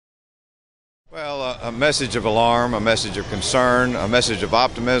Well, a message of alarm, a message of concern, a message of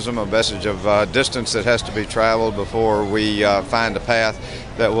optimism, a message of distance that has to be traveled before we find a path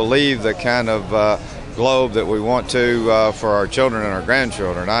that will leave the kind of globe that we want to for our children and our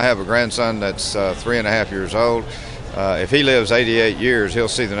grandchildren. I have a grandson that's 3.5 years old. If he lives 88 years, he'll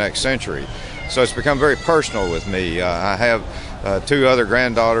see the next century. So it's become very personal with me. I have 2 other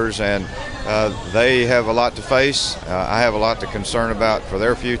granddaughters, and they have a lot to face. I have a lot to concern about for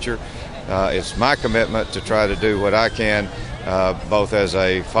their future. It's my commitment to try to do what I can, both as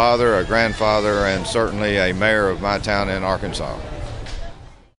a father, a grandfather, and certainly a mayor of my town in Arkansas.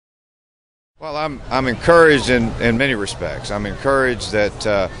 Well, I'm encouraged in many respects. I'm encouraged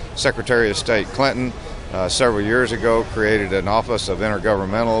that Secretary of State Clinton several years ago created an Office of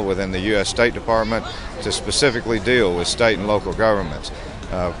Intergovernmental within the U.S. State Department to specifically deal with state and local governments.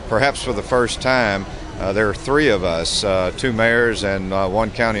 Perhaps for the first time, there are 3 of us, 2 mayors and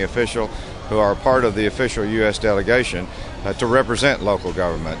 1 county official, who are part of the official U.S. delegation to represent local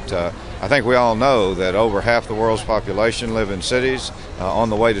government. I think we all know that over half the world's population live in cities, on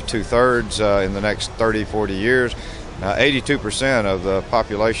the way to 2/3 in the next 30, 40 years. 82% of the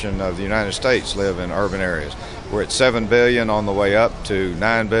population of the United States live in urban areas. We're at 7 billion, on the way up to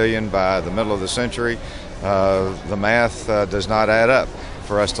 9 billion by the middle of the century. The math does not add up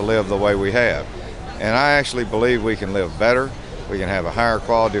for us to live the way we have. And I actually believe we can live better, we can have a higher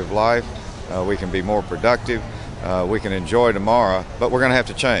quality of life, we can be more productive, we can enjoy tomorrow, but we're going to have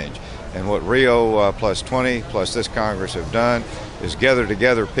to change. And what Rio+20 plus this Congress have done is gather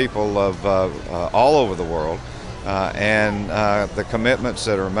together people of all over the world, and the commitments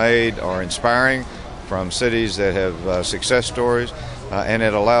that are made are inspiring from cities that have success stories, and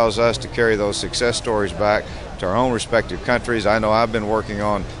it allows us to carry those success stories back to our own respective countries. I know I've been working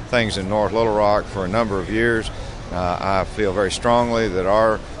on things in North Little Rock for a number of years. I feel very strongly that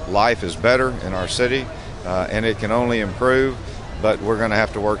our life is better in our city, and it can only improve, but we're going to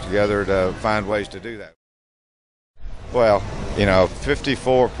have to work together to find ways to do that. Well,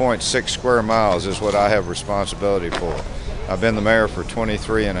 54.6 square miles is what I have responsibility for. I've been the mayor for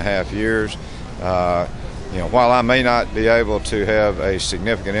 23.5 years. While I may not be able to have a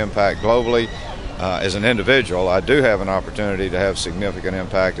significant impact globally, as an individual, I do have an opportunity to have significant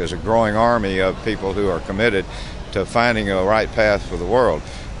impact as a growing army of people who are committed to finding a right path for the world.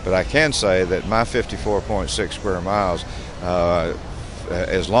 But I can say that my 54.6 square miles,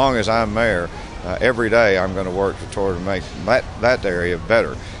 as long as I'm mayor, every day I'm going to work toward to make that area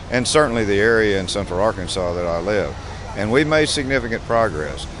better, and certainly the area in central Arkansas that I live. And we've made significant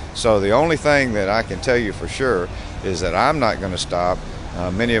progress. So the only thing that I can tell you for sure is that I'm not going to stop.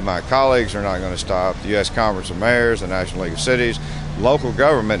 Many of my colleagues are not going to stop. The U.S. Conference of Mayors, the National League of Cities. Local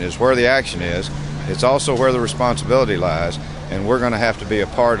government is where the action is. It's also where the responsibility lies, and we're going to have to be a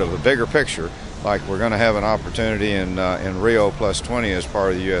part of the bigger picture, like we're going to have an opportunity in Rio+20 as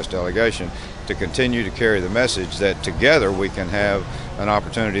part of the U.S. delegation to continue to carry the message that together we can have an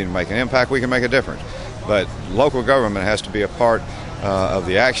opportunity to make an impact, we can make a difference. But local government has to be a part of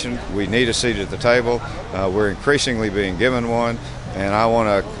the action. We need a seat at the table. We're increasingly being given one. And I want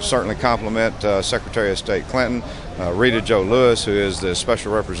to certainly compliment Secretary of State Clinton, Rita Jo Lewis, who is the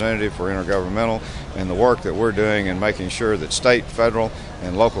Special Representative for Intergovernmental, and the work that we're doing in making sure that state, federal,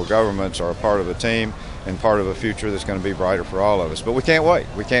 and local governments are a part of a team and part of a future that's going to be brighter for all of us. But we can't wait.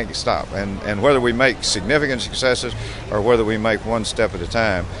 We can't stop. And whether we make significant successes or whether we make one step at a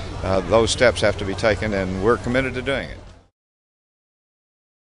time, those steps have to be taken, and we're committed to doing it.